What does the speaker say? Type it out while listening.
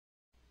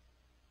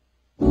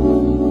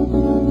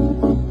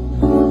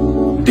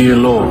Dear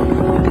Lord,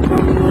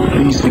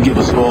 please forgive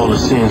us for all the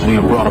sins we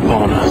have brought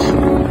upon us,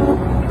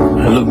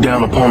 and look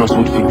down upon us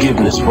with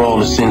forgiveness for all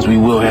the sins we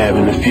will have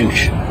in the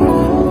future.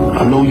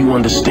 I know you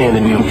understand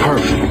that we are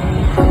perfect,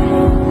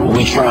 but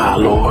we try,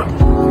 Lord.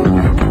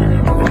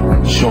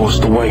 Show us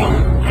the way,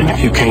 and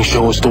if you can't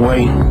show us the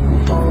way,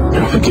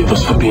 then forgive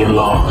us for being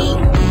lost.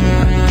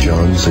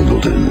 John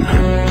Singleton,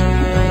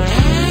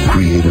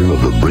 creator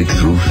of the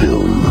breakthrough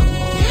film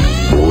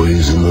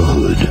Boys in the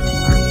Hood,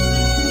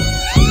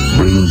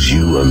 brings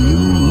you a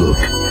new look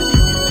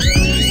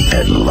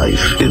at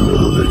life in the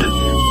hood.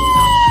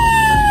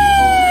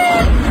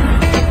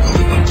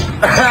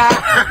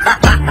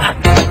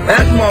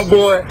 That's my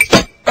boy.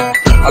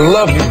 I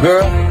love you,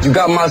 girl. You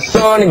got my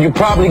son and you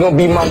probably gonna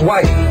be my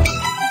wife.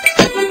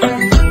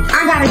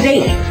 I got a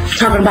date.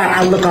 Talking about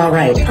I look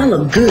alright. I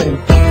look good.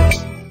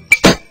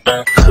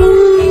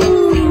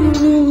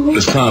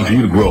 It's time for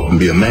you to grow up and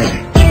be a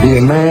man. Be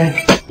a man?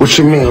 What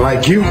you mean,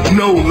 like you?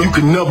 No, you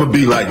can never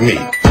be like me.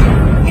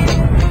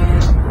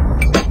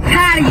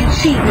 How are you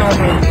cheating on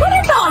me? What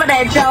is all of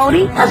that,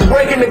 Jody? That's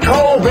breaking the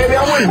code, baby.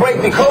 I wouldn't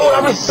break the code.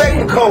 I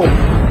respect the code.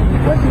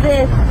 What's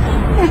this?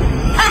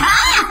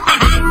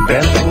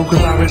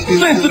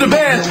 Sensitive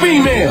ass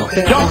female.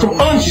 Y'all some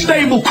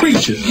unstable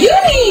creatures. You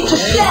need to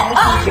shut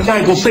up. I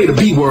ain't gonna say the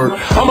B word.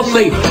 I'm gonna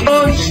say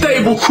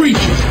unstable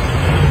creatures.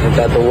 Is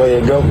that the way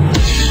it go?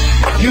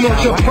 You know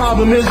what your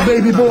problem is,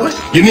 baby boy?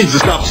 You need to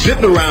stop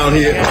sitting around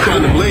here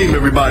trying to blame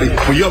everybody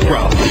for your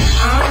problems.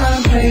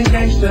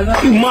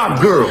 You my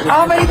girl.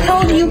 I already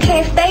told you you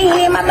can't stay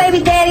here. My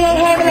baby daddy ain't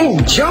having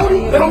it.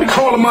 Jody? They don't be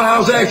calling my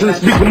house asking to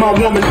speak with my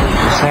woman.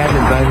 What's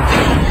happening, baby?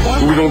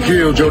 Who we gonna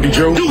kill, Jody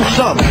Joe? Do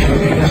something.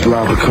 That's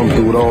liable to come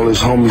through with all his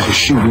homies and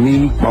shoot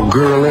me, my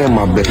girl, and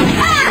my baby.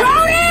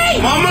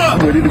 Jody! Mama! I'm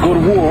ready to go to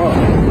war,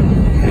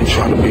 huh? Ain't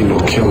trying to be no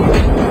killer.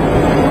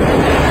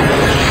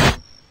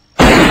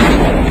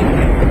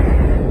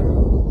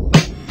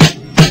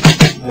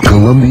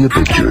 Columbia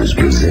Pictures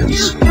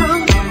presents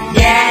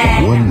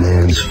one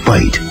man's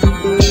fight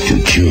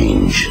to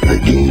change the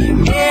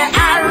game.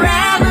 I'd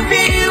rather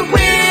be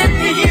with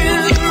you.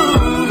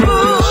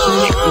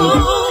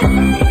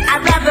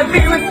 I'd rather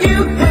be with you.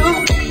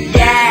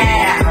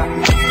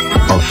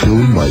 Yeah. A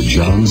film by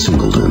John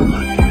Singleton.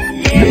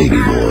 Baby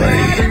Boy.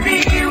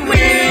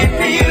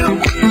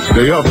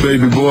 Stay up,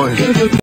 baby boy.